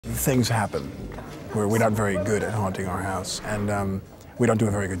Things happen where we're not very good at haunting our house, and we don't do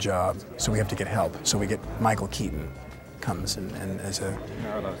a very good job, so we have to get help. So we get Michael Keaton comes and as a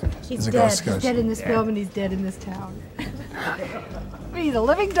he's a dead. ghost. He's dead in this film, and he's dead in this town. He's a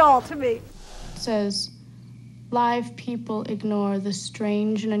living doll to me. It says, live people ignore the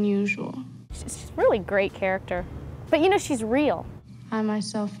strange and unusual. She's a really great character, but you know, she's real. I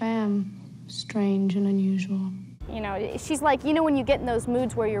myself am strange and unusual. You know, she's like, you know, when you get in those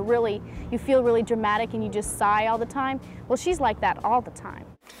moods where you feel really dramatic and you just sigh all the time? Well, she's like that all the time.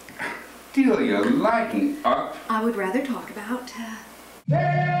 Delia, lighten up. I would rather talk about...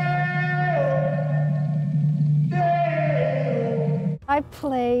 I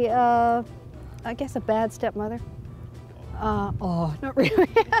play, I guess, a bad stepmother. Oh, not really.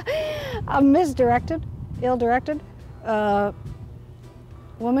 I'm misdirected, ill-directed.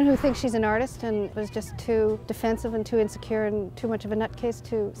 Woman who thinks she's an artist and was just too defensive and too insecure and too much of a nutcase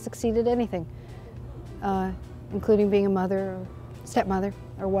to succeed at anything, including being a mother or stepmother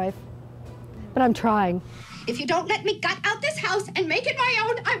or wife. But I'm trying. If you don't let me gut out this house and make it my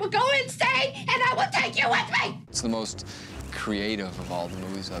own, I will go insane and I will take you with me! It's the most creative of all the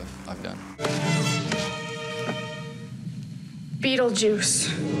movies I've done. Beetlejuice.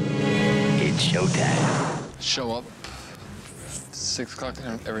 It's showtime. Show up, 6 o'clock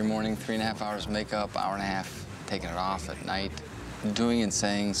every morning, 3.5 hours of makeup, hour and a half, taking it off at night, doing and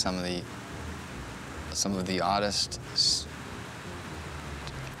saying some of the oddest,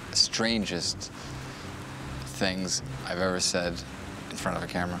 strangest things I've ever said in front of a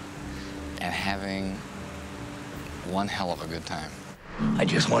camera, and having one hell of a good time. I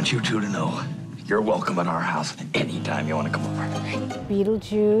just want you two to know you're welcome at our house anytime you want to come over.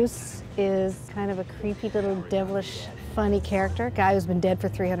 Beetlejuice is kind of a creepy little devilish, funny character, a guy who's been dead for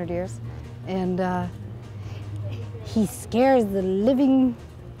 300 years. And he scares the living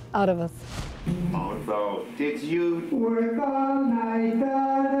out of us. Although, did you work all night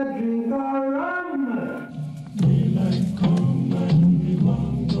at a drink or rum? Daylight come and we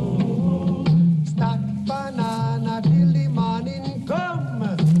want to go home. Stack banana till the morning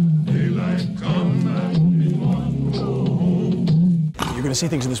come. Daylight come and we want to go home. You're going to see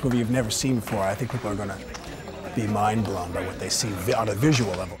things in this movie you've never seen before. I think people are going to be mind blown by what they see on a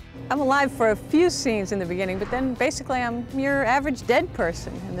visual level. I'm alive for a few scenes in the beginning, but then basically I'm your average dead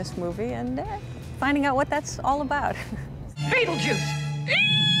person in this movie, and finding out what that's all about. Beetlejuice!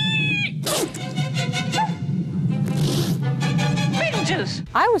 Beetlejuice!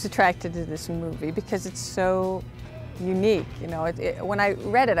 I was attracted to this movie because it's so unique. You know, when I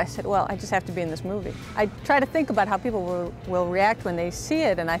read it, I said, well, I just have to be in this movie. I try to think about how people will react when they see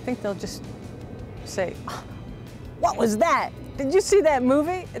it, and I think they'll just say, oh, what was that? Did you see that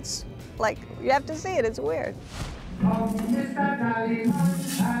movie? It's like, you have to see it, it's weird.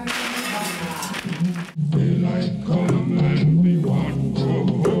 Daylight come and we want to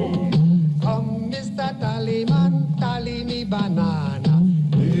go home. Come, Mr. Tallyman, tally me banana.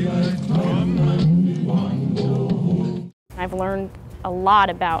 Daylight come and we want to go home. I've learned a lot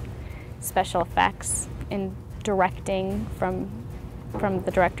about special effects and directing from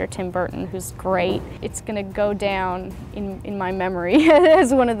the director, Tim Burton, who's great. It's gonna go down in my memory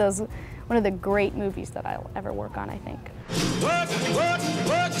as one of the great movies that I'll ever work on, I think. Work, work,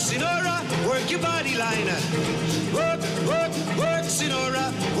 work, Sinora, work your body liner. Work, work, work,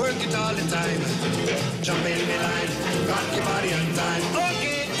 Sinora, work it all the time. Jump in the line, rock your body on time.